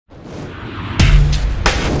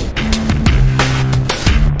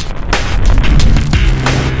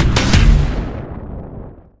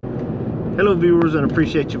Hello viewers, and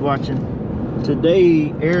appreciate you watching.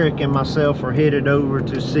 Today Eric and myself are headed over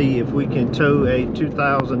to see if we can tow a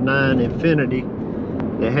 2009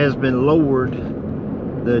 Infiniti that has been lowered.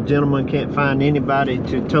 The gentleman can't find anybody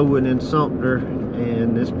to tow it in Sumter,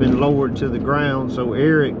 and it's been lowered to the ground. So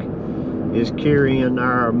Eric is carrying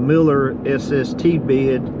our Miller SST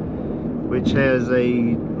bed, which has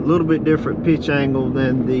a little bit different pitch angle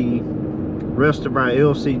than the rest of our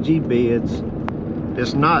LCG beds.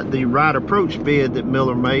 It's not the right approach bed that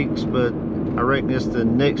Miller makes, but I reckon it's the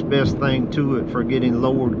next best thing to it for getting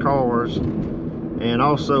lowered cars. And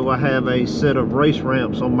also I have a set of race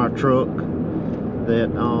ramps on my truck that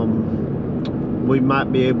we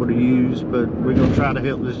might be able to use, but we're going to try to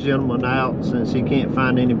help this gentleman out since he can't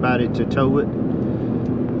find anybody to tow it.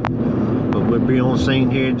 But we'll be on scene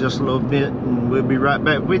here in just a little bit, and we'll be right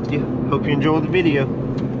back with you. Hope you enjoy the video.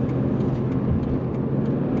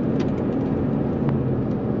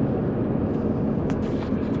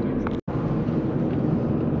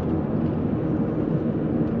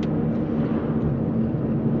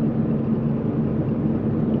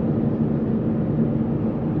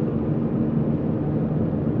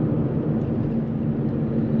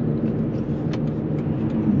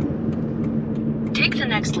 Take the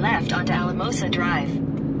next left onto Alamosa Drive.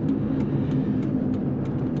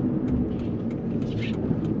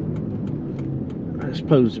 It's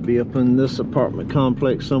supposed to be up in this apartment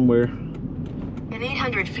complex somewhere. In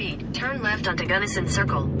 800 feet, turn left onto Gunnison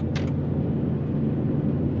Circle.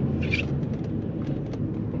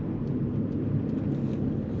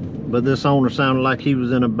 But this owner sounded like he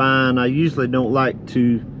was in a bind. I usually don't like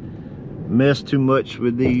to mess too much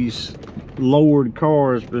with these lowered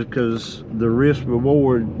cars because the risk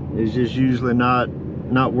reward is just usually not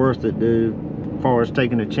worth it as far as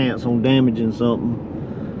taking a chance on damaging something.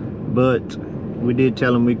 But we did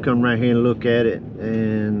tell him we'd come right here and look at it,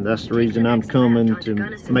 and that's the reason I'm coming, to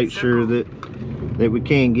make sure that we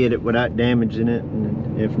can get it without damaging it.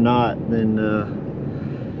 And if not, then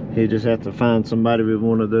he'll just have to find somebody with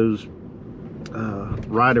one of those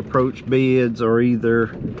right approach beds, or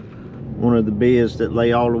either one of the beds that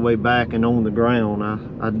lay all the way back and on the ground.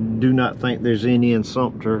 I do not think there's any in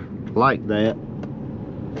Sumter like that,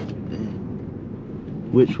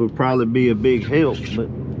 which would probably be a big help, but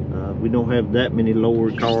we don't have that many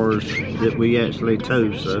lowered cars that we actually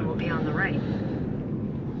tow, so Will be on the right.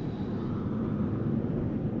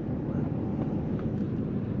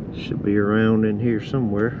 should be around in here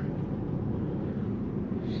somewhere.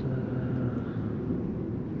 So,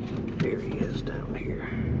 there he is down here.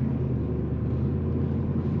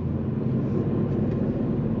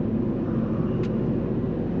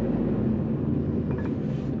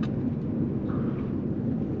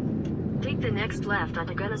 Take the next left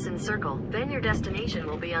onto Gunnison Circle, then your destination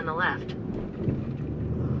will be on the left.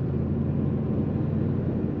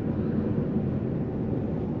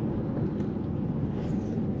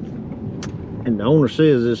 And the owner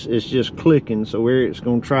says it's just clicking, so Eric's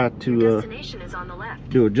going to try to Destination is on the left.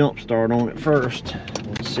 do a jump start on it first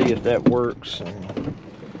and see if that works. And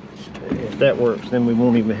if that works, then we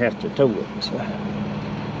won't even have to tow it. So,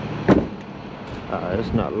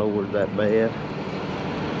 it's not lowered that bad.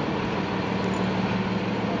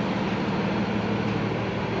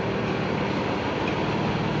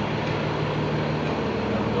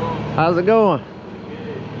 How's it going?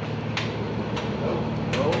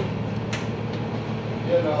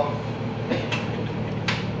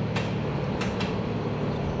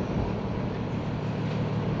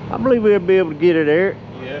 I believe we'll be able to get it, Eric.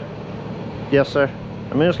 Yeah. Yes, sir.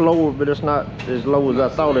 I mean, it's lower, but it's not as low as I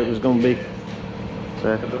thought it was going to be.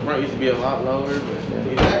 So. The front used to be a lot lower, but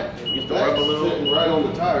Yeah. it used to rub a little. Sitting right on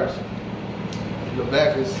the tires. The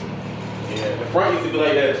back is. Yeah, the front used to be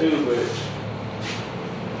like that too, but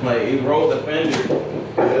like it rolled the fender.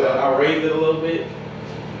 I raised it a little bit.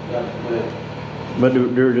 But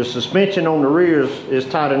the suspension on the rear is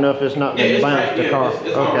tight enough, it's not going to bounce the car.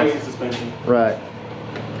 It's not racing suspension. Right.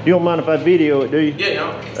 You don't mind if I video it, do you? Yeah,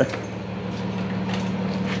 no.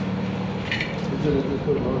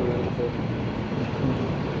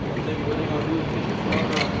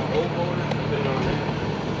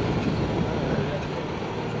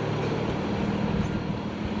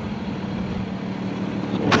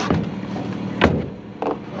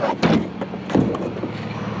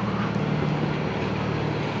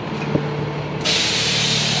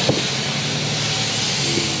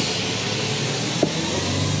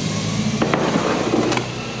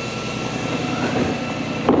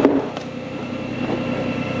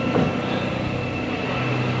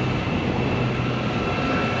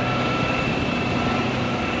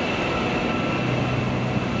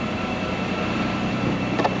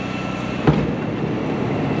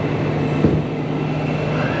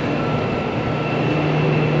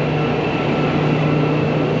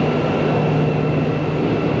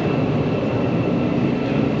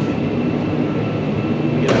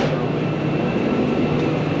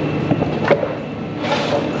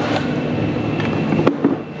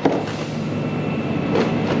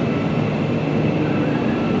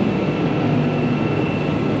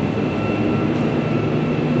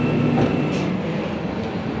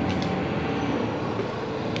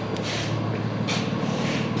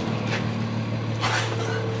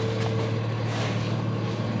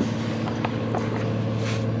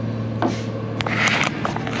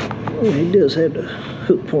 He does have the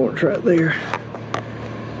hook points right there.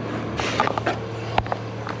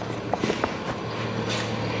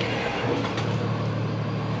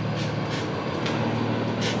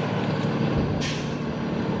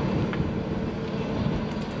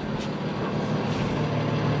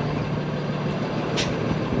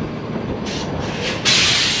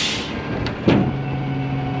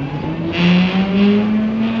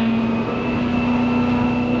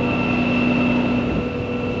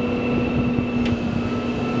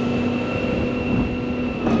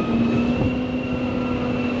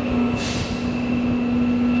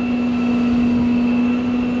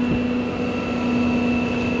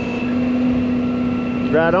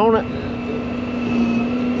 Right on it.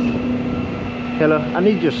 Hello, I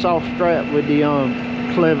need your soft strap with the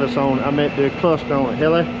clevis on it. I meant the cluster on it.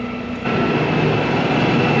 Hello.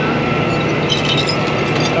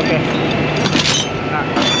 Okay. All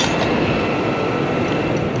right.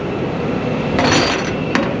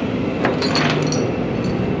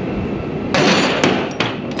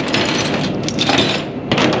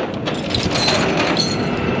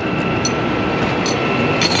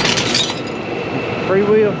 Free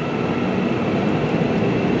wheel.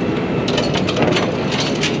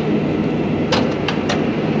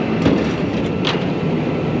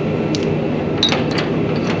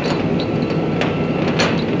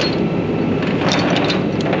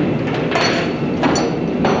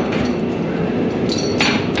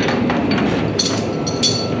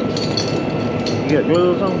 You got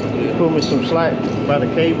gloves on? Yeah. Pull me some slack by the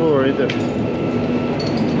cable, or is it?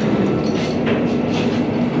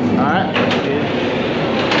 All right. Yeah.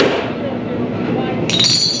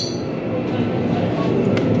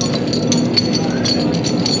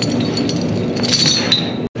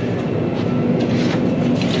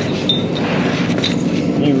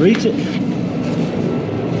 Can you reach it?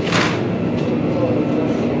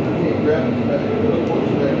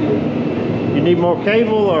 You need more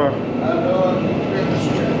cable, or?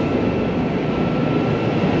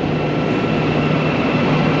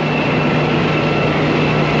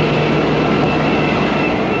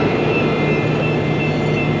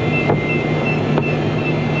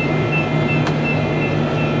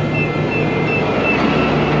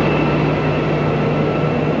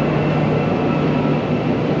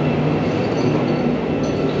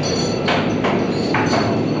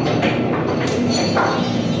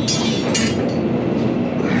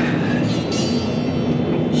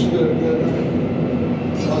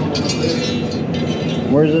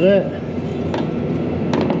 Where's it at?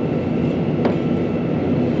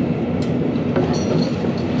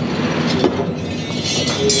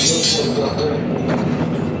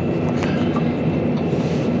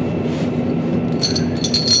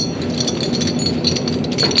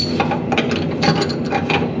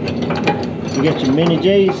 You got your mini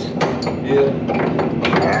J's? Yeah.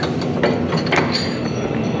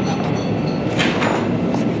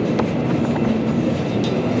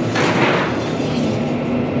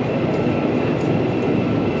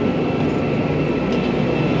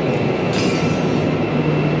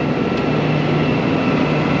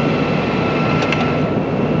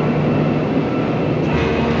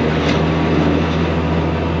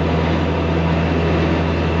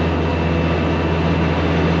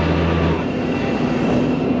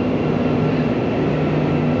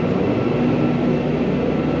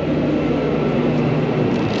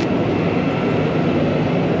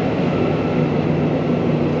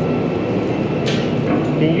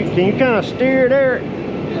 Can you kind of steer it, Eric? Yeah,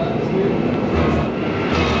 I can steer it.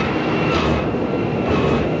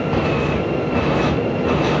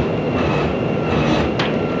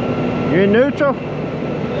 You're in neutral?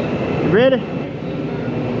 You ready?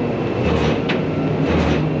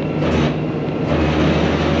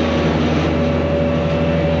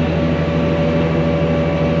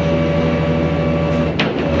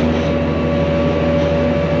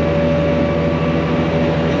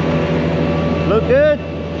 Look good?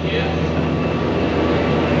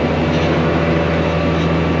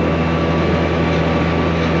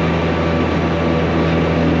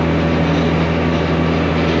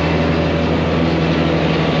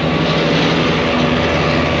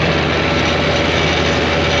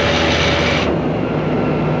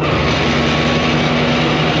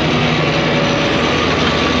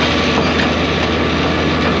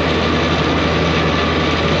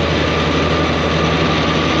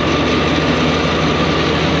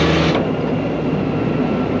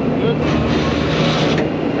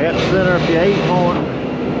 Center up your 8-point.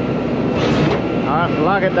 Alright,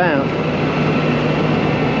 lock it down.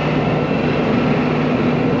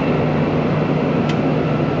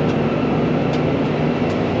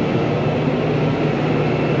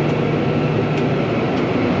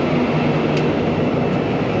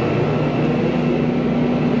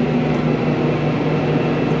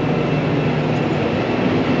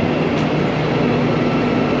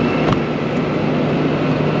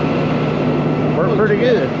 pretty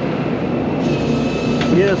good.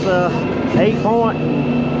 Yes, 8 point. Am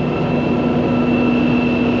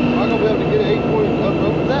I gonna be able to get an 8 point up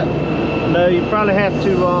over that? No, you probably have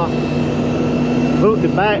to hook the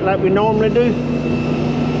back like we normally do. I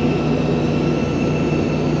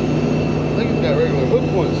think it's got regular hook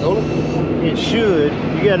points, don't it? It should.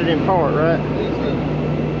 You got it in part, right? I think so.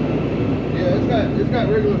 Yeah, it's got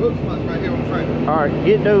regular hook spots right here on the frame. All right,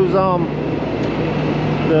 get those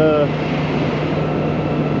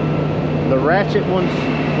the ratchet ones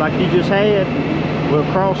like you just had. We'll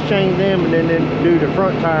cross chain them and then do the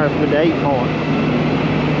front tires with the 8 point.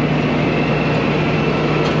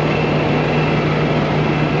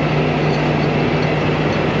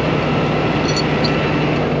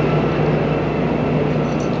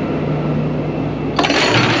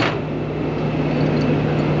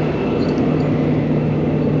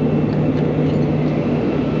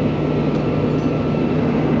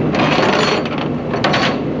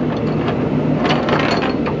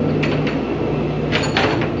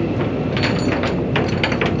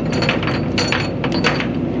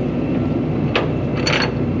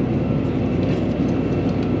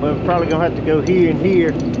 We're probably gonna have to go here and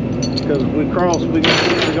here because if we cross, we're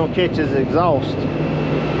gonna catch his exhaust.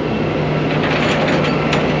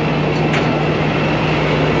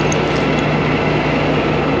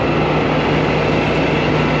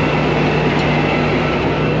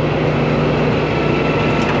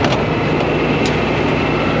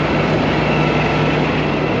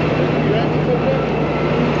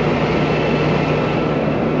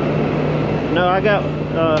 No, I got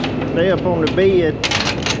they up on the bed.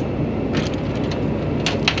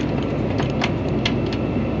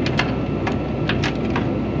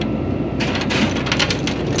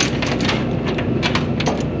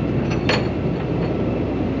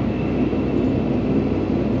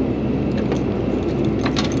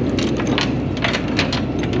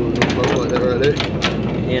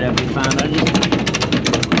 Yeah, that'll be fine. I just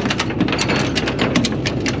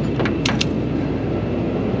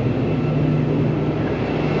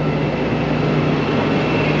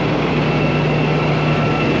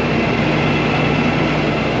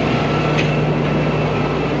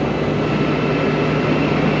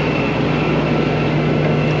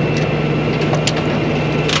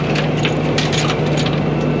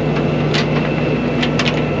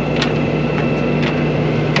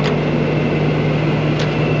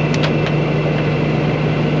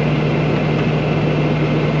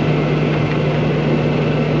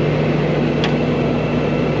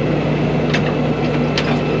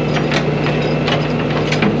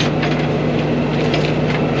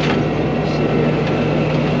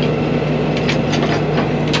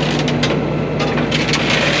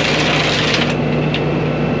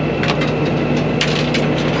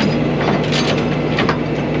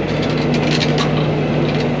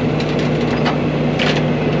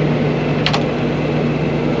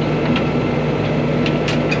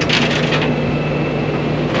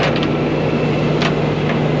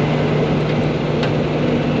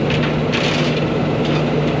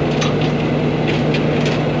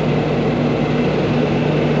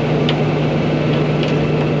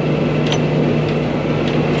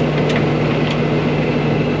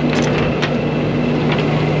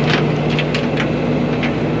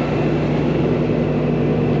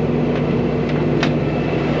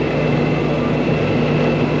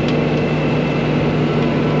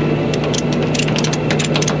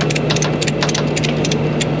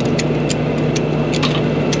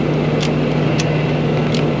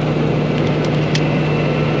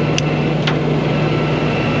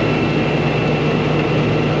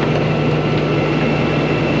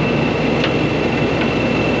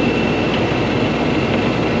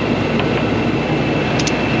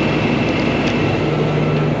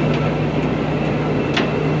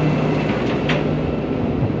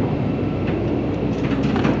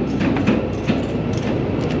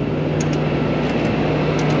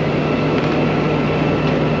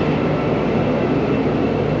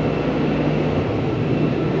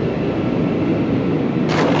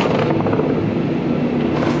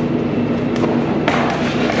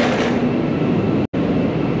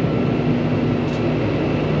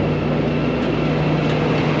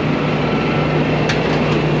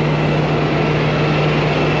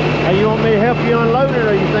you want me to help you unload it,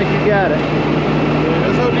 or you think you got it? Yeah,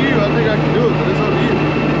 it's up to you. I think I can do it, but it's up to you.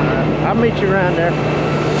 All right, I'll meet you around there.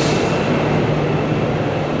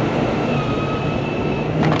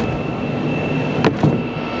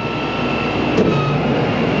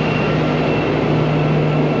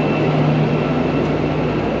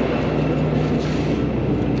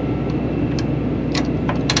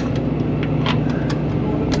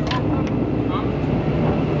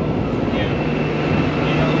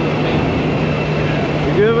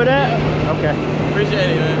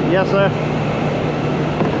 Yes, sir.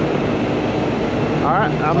 All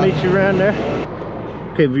right, I'll meet you around there.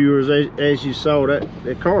 Okay, viewers, as you saw,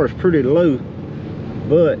 that car is pretty low,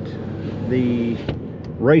 but the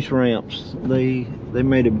race ramps, they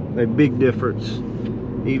made a big difference.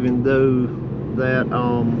 Even though that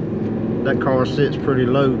that car sits pretty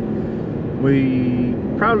low, we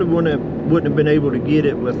probably wouldn't have been able to get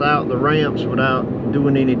it without the ramps, without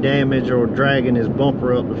doing any damage or dragging his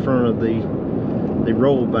bumper up the front of the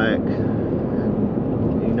rollback.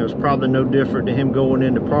 You know, it's probably no different to him going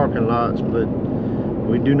into parking lots, but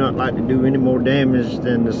we do not like to do any more damage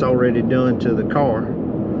than it's already done to the car.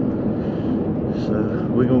 So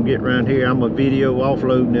we're gonna get around here. I'm a video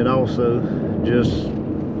offloading it also, just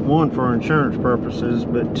one for insurance purposes,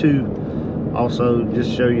 but two, also just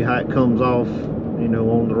show you how it comes off, you know,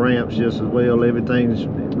 on the ramps just as well. Everything's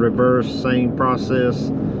reversed, same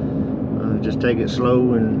process. Just take it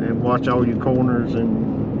slow and watch all your corners, and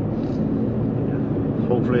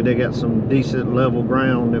hopefully they got some decent level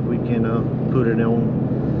ground that we can put it on,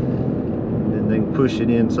 and then they can push it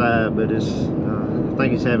inside. But it's I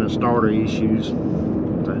think he's having starter issues.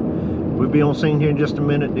 So we'll be on scene here in just a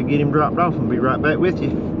minute to get him dropped off, and be right back with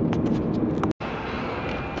you.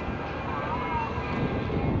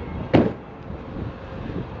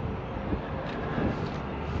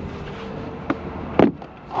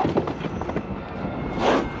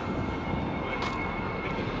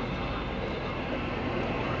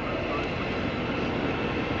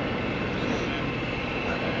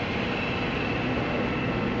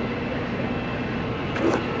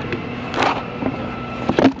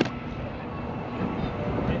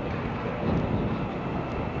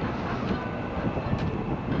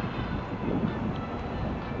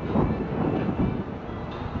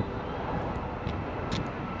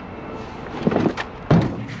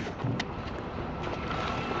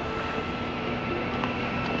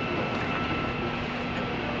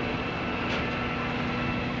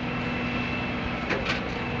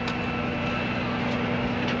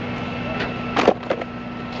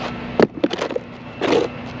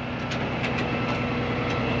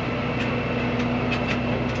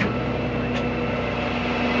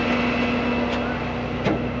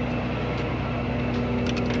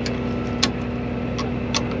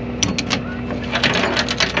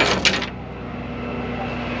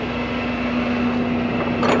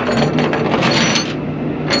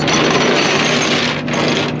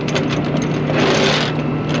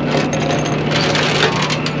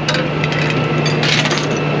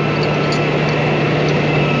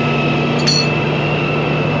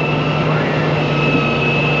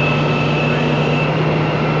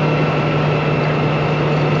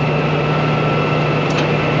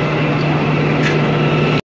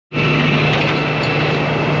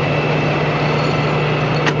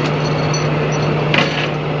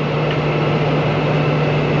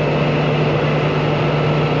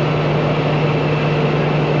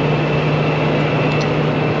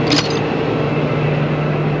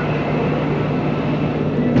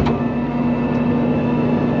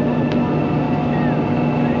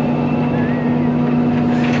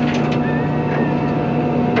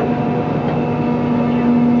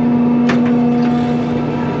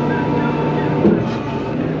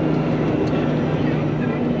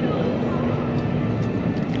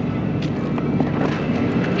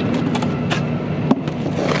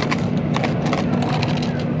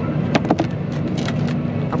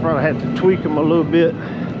 Probably have to tweak them a little bit.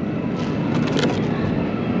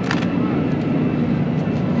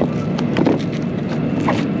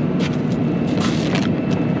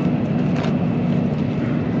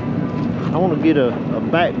 I want to get a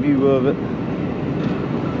back view of it.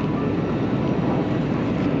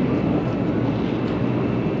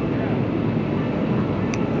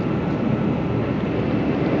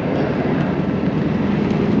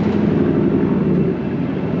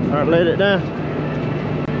 All right, let it down.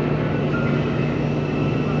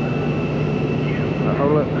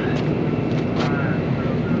 Hold it.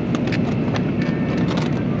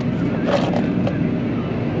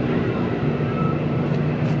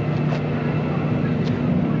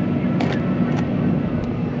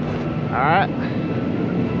 All right.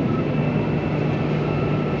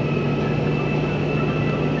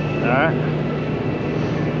 All right.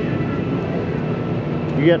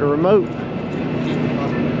 You got the remote?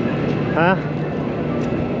 Huh?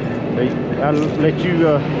 I'll let you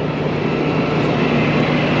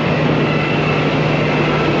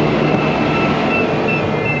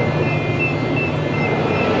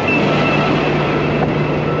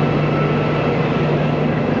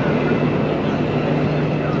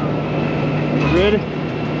ready?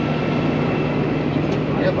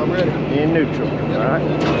 Yep, I'm ready. In neutral. All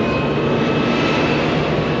right.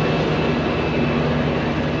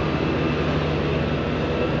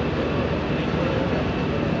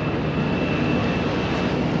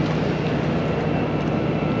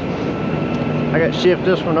 might shift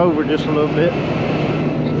this one over just a little bit.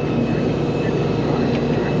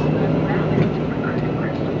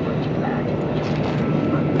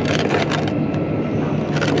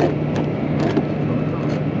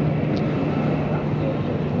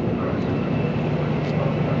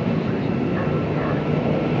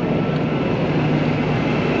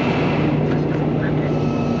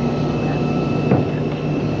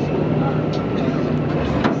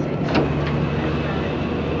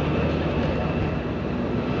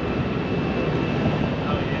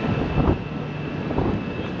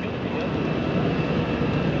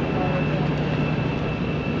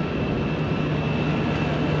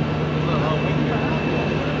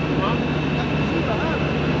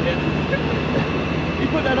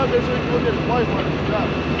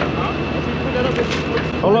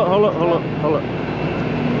 Hold up.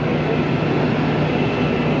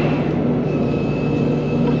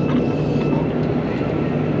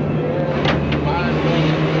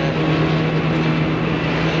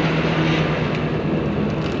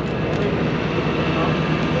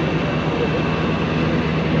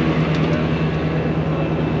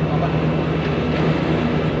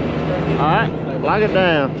 All right, lock it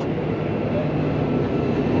down.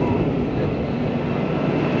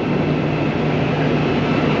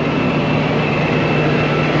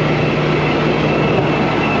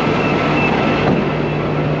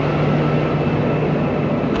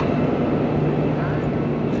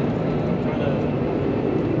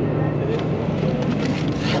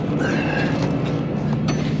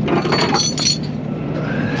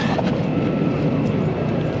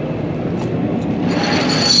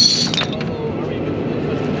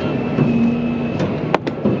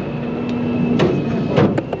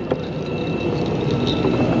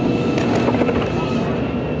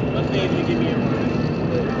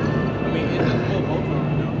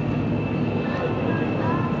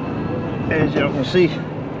 As y'all can see,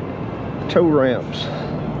 tow ramps.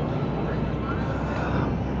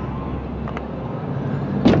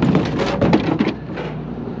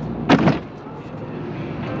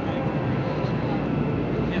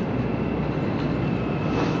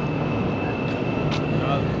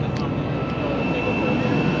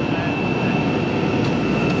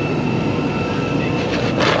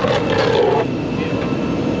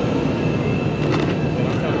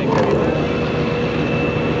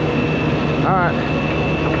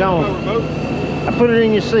 I put it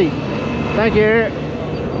in your seat. Thank you, Eric.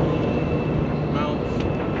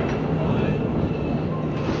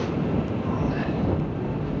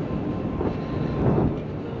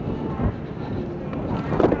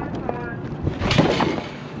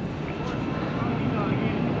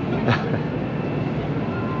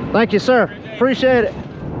 Thank you, sir. Appreciate it.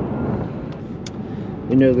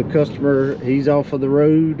 You know, the customer, he's off of the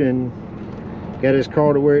road and got his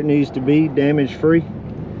car to where it needs to be, damage free.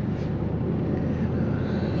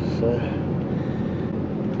 So,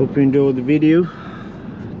 hope you enjoyed the video.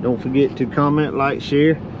 Don't forget to comment, like,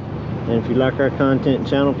 share, and if you like our content and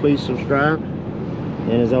channel, please subscribe.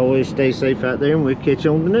 And as always, stay safe out there, and we'll catch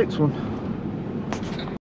you on the next one.